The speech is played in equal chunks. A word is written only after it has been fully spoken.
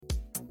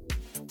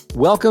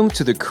Welcome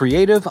to the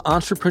Creative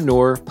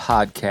Entrepreneur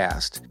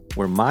Podcast,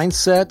 where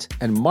mindset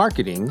and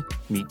marketing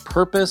meet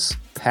purpose,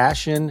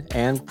 passion,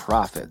 and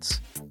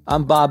profits.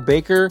 I'm Bob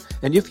Baker,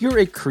 and if you're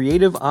a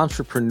creative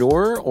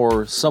entrepreneur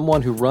or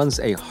someone who runs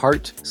a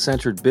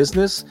heart-centered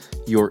business,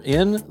 you're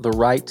in the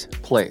right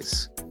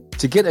place.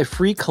 To get a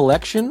free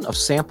collection of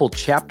sample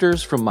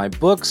chapters from my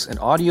books and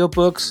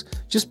audiobooks,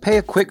 just pay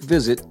a quick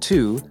visit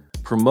to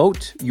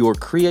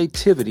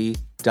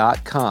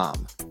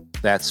promoteyourcreativity.com.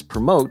 That's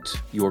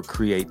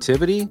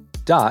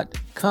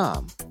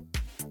promoteyourcreativity.com.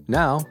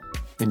 Now,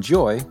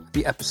 enjoy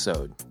the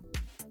episode.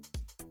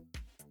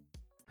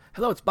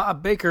 Hello, it's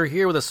Bob Baker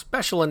here with a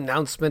special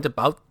announcement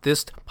about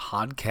this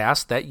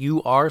podcast that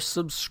you are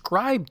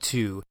subscribed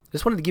to. I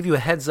just wanted to give you a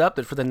heads up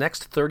that for the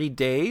next 30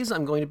 days,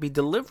 I'm going to be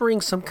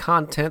delivering some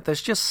content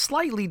that's just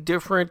slightly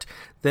different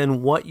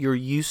than what you're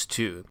used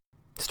to.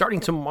 Starting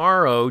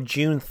tomorrow,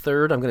 June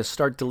 3rd, I'm going to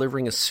start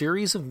delivering a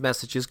series of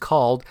messages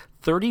called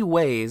 30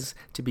 Ways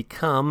to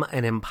Become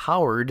an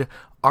Empowered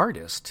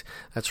Artist.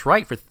 That's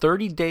right, for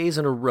 30 days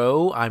in a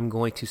row, I'm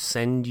going to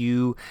send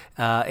you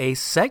a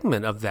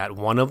segment of that,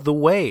 one of the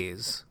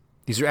ways.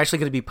 These are actually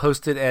going to be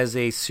posted as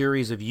a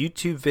series of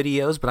YouTube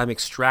videos, but I'm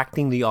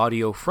extracting the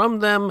audio from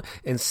them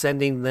and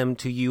sending them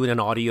to you in an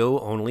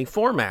audio-only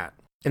format.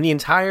 And the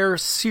entire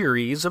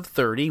series of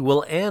 30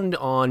 will end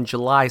on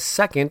July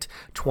 2nd,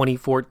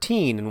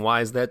 2014. And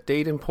why is that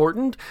date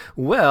important?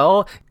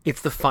 Well,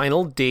 it's the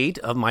final date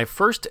of my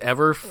first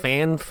ever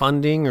fan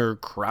funding or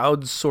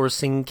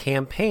crowdsourcing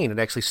campaign. It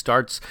actually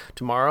starts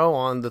tomorrow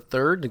on the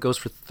 3rd. It goes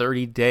for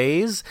 30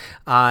 days.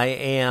 I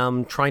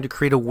am trying to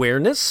create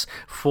awareness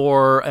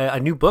for a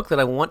new book that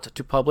I want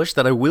to publish,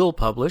 that I will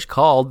publish,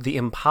 called The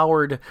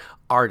Empowered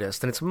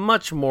Artist. And it's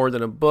much more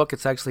than a book.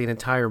 It's actually an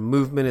entire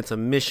movement. It's a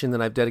mission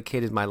that I've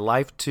dedicated my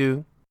life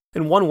to.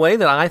 And one way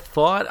that I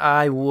thought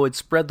I would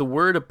spread the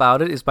word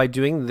about it is by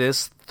doing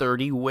this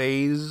 30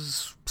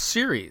 Ways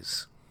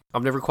series.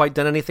 I've never quite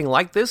done anything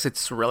like this.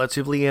 It's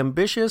relatively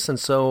ambitious, and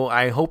so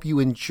I hope you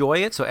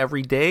enjoy it. So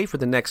every day for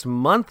the next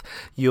month,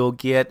 you'll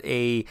get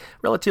a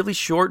relatively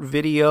short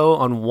video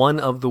on one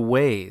of the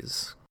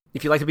ways.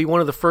 If you'd like to be one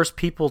of the first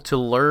people to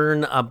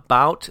learn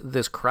about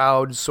this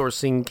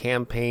crowdsourcing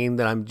campaign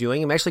that I'm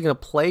doing, I'm actually going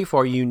to play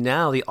for you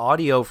now the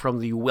audio from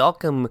the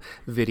welcome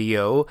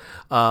video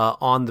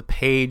on the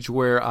page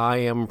where I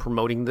am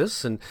promoting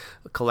this and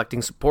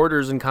collecting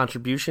supporters and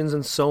contributions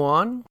and so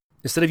on.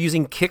 Instead of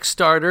using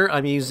Kickstarter,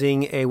 I'm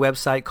using a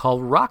website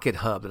called Rocket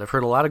Hub that I've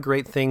heard a lot of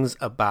great things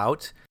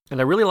about. And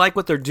I really like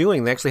what they're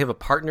doing. They actually have a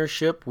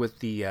partnership with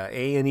the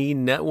A&E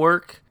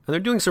network. And they're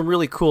doing some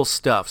really cool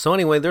stuff. So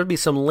anyway, there'll be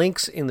some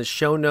links in the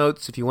show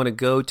notes if you want to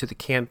go to the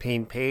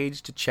campaign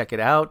page to check it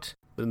out.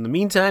 But in the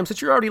meantime,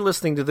 since you're already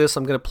listening to this,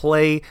 I'm going to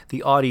play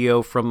the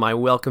audio from my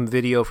welcome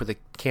video for the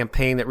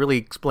campaign that really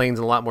explains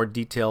in a lot more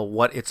detail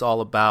what it's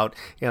all about.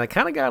 And I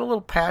kind of got a little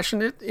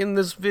passionate in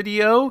this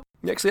video.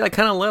 Actually, I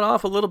kind of let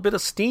off a little bit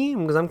of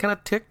steam because I'm kind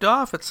of ticked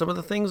off at some of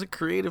the things that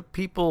creative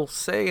people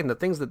say and the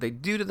things that they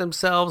do to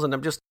themselves. And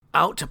I'm just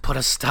out to put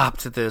a stop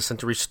to this and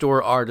to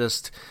restore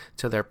artists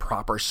to their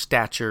proper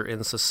stature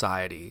in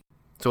society.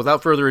 So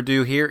without further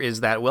ado, here is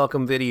that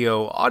welcome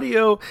video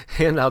audio,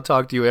 and I'll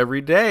talk to you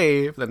every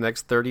day for the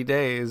next 30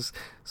 days.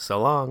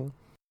 So long.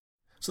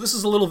 So this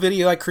is a little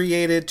video I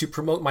created to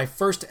promote my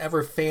first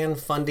ever fan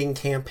funding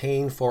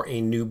campaign for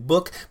a new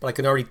book, but I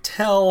can already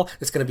tell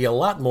it's going to be a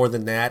lot more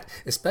than that,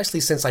 especially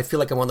since I feel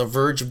like I'm on the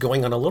verge of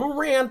going on a little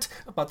rant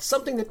about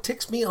something that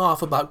ticks me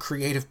off about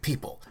creative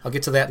people. I'll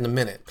get to that in a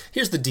minute.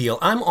 Here's the deal.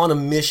 I'm on a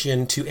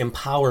mission to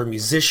empower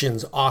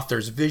musicians,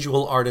 authors,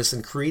 visual artists,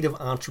 and creative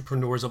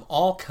entrepreneurs of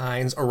all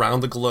kinds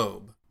around the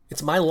globe.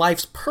 It's my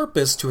life's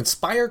purpose to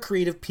inspire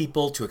creative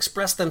people to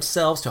express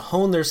themselves, to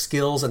hone their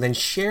skills, and then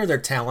share their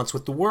talents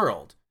with the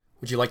world.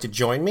 Would you like to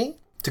join me?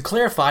 To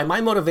clarify,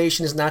 my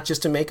motivation is not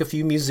just to make a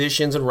few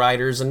musicians and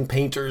writers and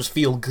painters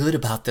feel good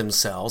about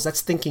themselves. That's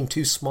thinking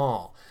too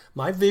small.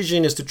 My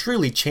vision is to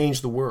truly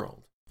change the world.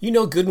 You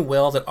know good and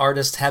well that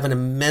artists have an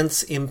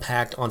immense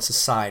impact on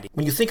society.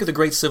 When you think of the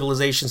great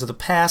civilizations of the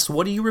past,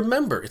 what do you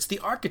remember? It's the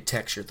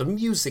architecture, the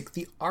music,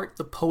 the art,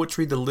 the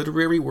poetry, the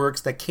literary works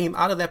that came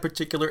out of that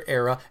particular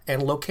era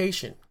and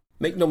location.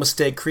 Make no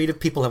mistake, creative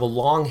people have a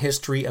long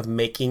history of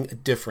making a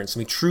difference. I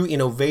mean, true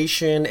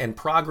innovation and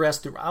progress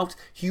throughout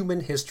human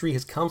history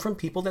has come from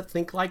people that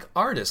think like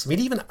artists. I mean,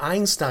 even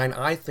Einstein,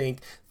 I think,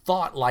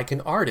 thought like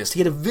an artist. He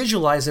had to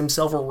visualize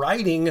himself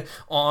writing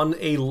on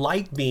a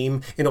light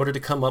beam in order to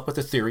come up with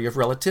a theory of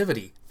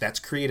relativity. That's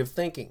creative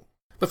thinking.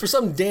 But for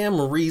some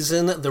damn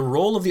reason, the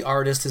role of the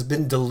artist has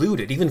been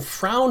diluted, even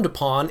frowned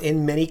upon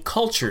in many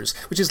cultures,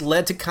 which has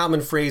led to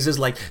common phrases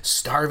like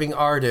starving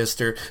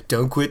artist or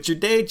don't quit your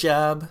day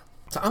job.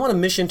 So I'm on a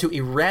mission to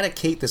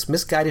eradicate this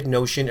misguided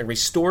notion and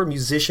restore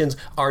musicians,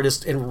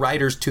 artists, and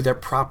writers to their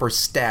proper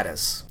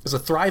status as a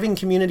thriving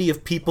community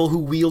of people who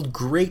wield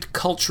great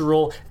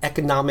cultural,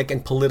 economic,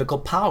 and political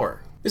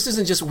power. This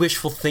isn't just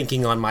wishful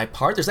thinking on my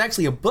part. There's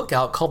actually a book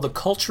out called The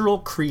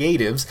Cultural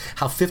Creatives,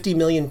 How 50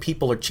 Million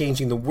People Are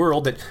Changing the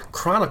World, that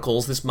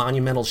chronicles this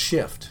monumental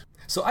shift.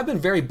 So I've been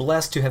very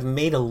blessed to have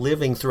made a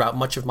living throughout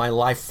much of my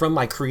life from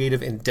my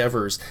creative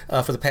endeavors.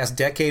 For the past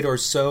decade or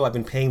so, I've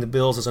been paying the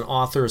bills as an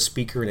author, a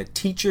speaker, and a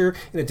teacher.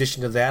 In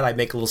addition to that, I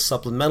make a little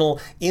supplemental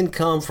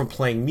income from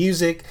playing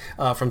music,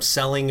 from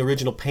selling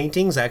original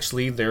paintings.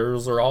 Actually,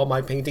 those are all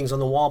my paintings on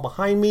the wall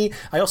behind me.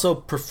 I also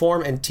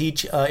perform and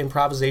teach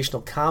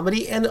improvisational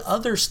comedy and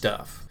other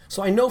stuff.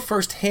 So I know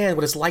firsthand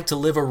what it's like to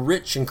live a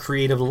rich and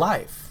creative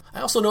life. I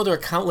also know there are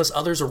countless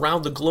others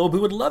around the globe who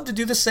would love to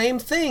do the same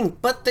thing,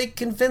 but they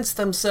convince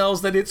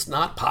themselves that it's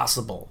not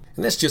possible.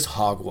 And that's just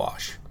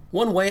hogwash.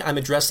 One way I'm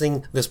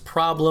addressing this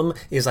problem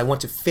is I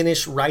want to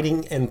finish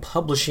writing and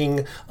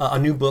publishing a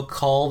new book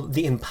called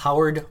The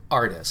Empowered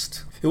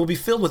Artist. It will be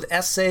filled with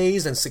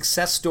essays and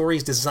success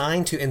stories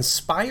designed to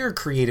inspire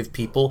creative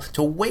people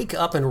to wake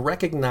up and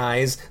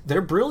recognize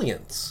their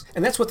brilliance.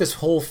 And that's what this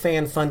whole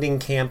fan funding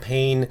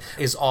campaign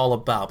is all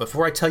about.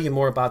 Before I tell you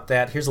more about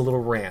that, here's a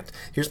little rant.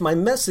 Here's my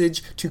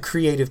message to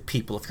creative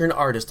people. If you're an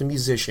artist, a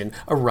musician,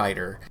 a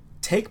writer,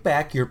 take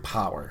back your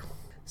power.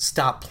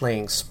 Stop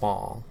playing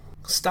small.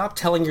 Stop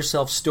telling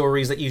yourself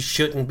stories that you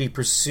shouldn't be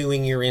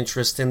pursuing your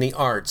interest in the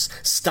arts.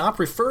 Stop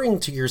referring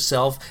to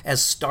yourself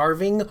as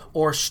starving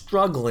or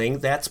struggling.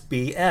 That's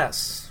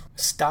BS.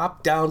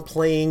 Stop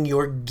downplaying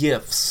your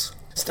gifts.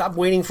 Stop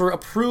waiting for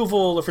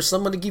approval or for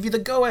someone to give you the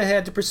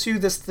go-ahead to pursue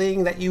this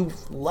thing that you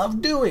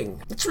love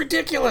doing. It's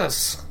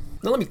ridiculous.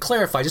 Now let me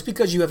clarify, just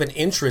because you have an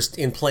interest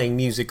in playing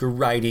music or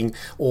writing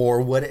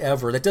or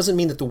whatever, that doesn't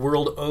mean that the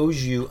world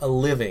owes you a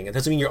living. It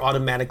doesn't mean you're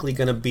automatically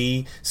going to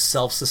be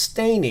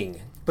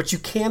self-sustaining. But you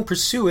can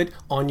pursue it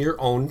on your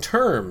own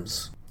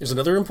terms. There's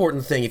another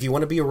important thing. If you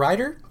want to be a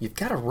writer, you've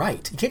got to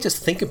write. You can't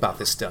just think about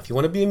this stuff. You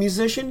want to be a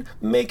musician?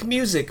 Make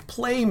music.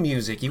 Play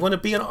music. You want to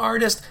be an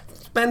artist?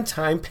 Spend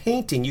time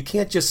painting. You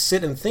can't just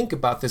sit and think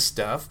about this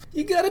stuff.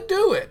 You got to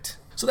do it.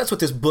 So that's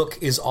what this book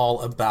is all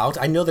about.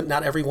 I know that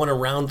not everyone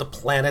around the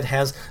planet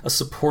has a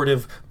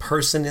supportive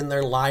person in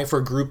their life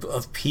or group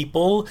of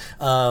people.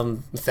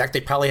 In fact,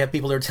 they probably have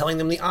people that are telling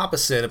them the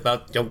opposite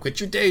about don't quit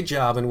your day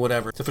job and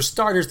whatever. So for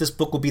starters, this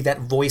book will be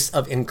that voice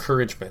of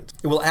encouragement.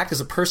 It will act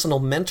as a personal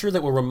mentor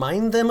that will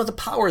remind them of the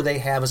power they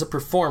have as a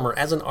performer,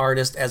 as an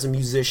artist, as a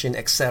musician,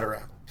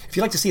 etc. If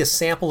you'd like to see a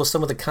sample of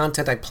some of the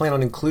content I plan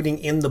on including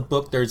in the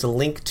book, there's a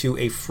link to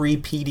a free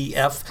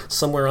PDF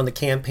somewhere on the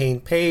campaign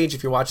page.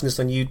 If you're watching this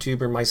on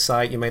YouTube or my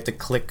site, you might have to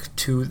click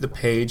to the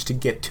page to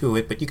get to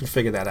it, but you can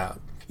figure that out.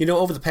 You know,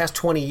 over the past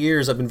 20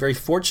 years, I've been very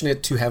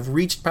fortunate to have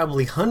reached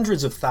probably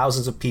hundreds of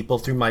thousands of people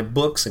through my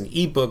books and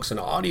ebooks and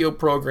audio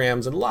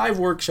programs and live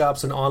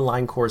workshops and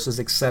online courses,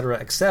 etc.,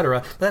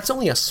 etc. But that's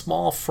only a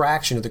small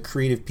fraction of the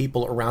creative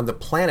people around the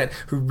planet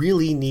who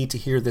really need to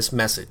hear this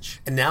message.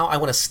 And now I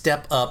want to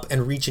step up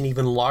and reach an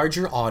even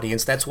larger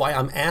audience. That's why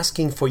I'm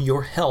asking for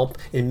your help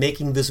in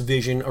making this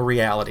vision a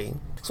reality.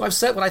 So I've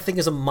set what I think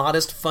is a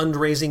modest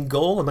fundraising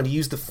goal. I'm going to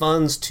use the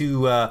funds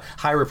to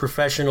hire a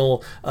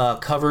professional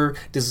cover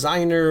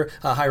designer,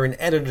 hire an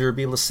editor,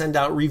 be able to send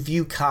out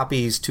review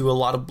copies to a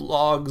lot of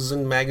blogs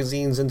and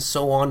magazines and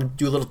so on,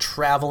 do a little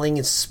traveling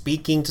and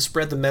speaking to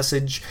spread the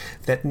message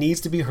that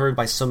needs to be heard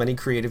by so many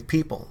creative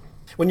people.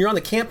 When you're on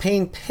the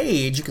campaign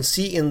page, you can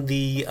see in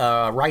the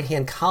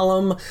right-hand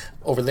column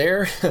over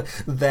there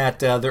that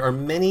there are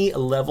many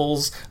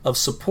levels of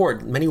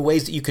support, many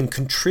ways that you can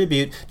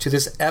contribute to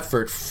this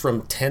effort,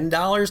 from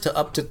 $10 to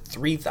up to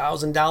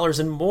 $3,000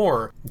 and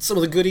more. Some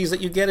of the goodies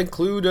that you get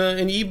include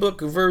an ebook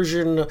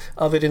version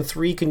of it in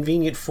 3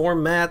 convenient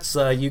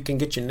formats. You can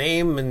get your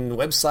name and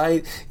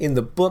website in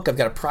the book. I've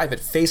got a private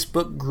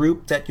Facebook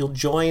group that you'll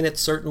join at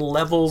certain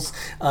levels,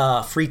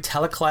 free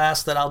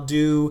teleclass that I'll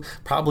do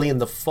probably in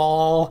the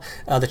fall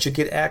that you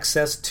get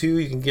access to.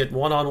 You can get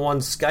one-on-one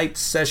Skype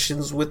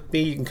sessions with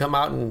me. You can come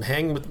out and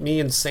hang with me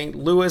in St.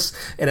 Louis.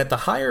 And at the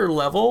higher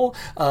level,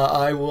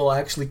 I will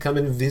actually come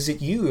and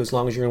visit you as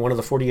long as you're in one of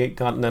the 48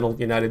 continental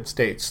United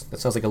States.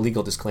 That sounds like a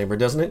legal disclaimer,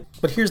 doesn't it?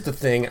 But here's the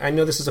thing. I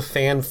know this is a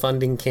fan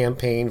funding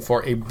campaign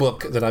for a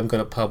book that I'm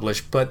going to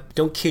publish, but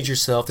don't kid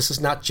yourself. This is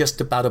not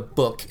just about a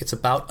book. It's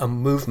about a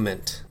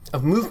movement. A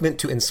movement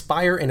to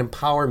inspire and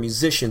empower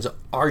musicians,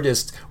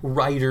 artists,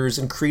 writers,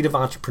 and creative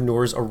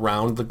entrepreneurs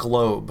around the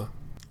globe.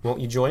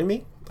 Won't you join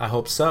me? I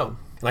hope so.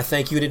 And I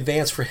thank you in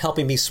advance for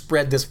helping me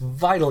spread this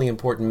vitally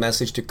important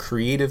message to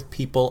creative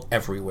people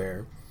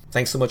everywhere.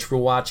 Thanks so much for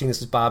watching.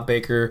 This is Bob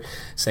Baker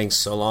saying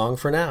so long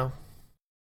for now.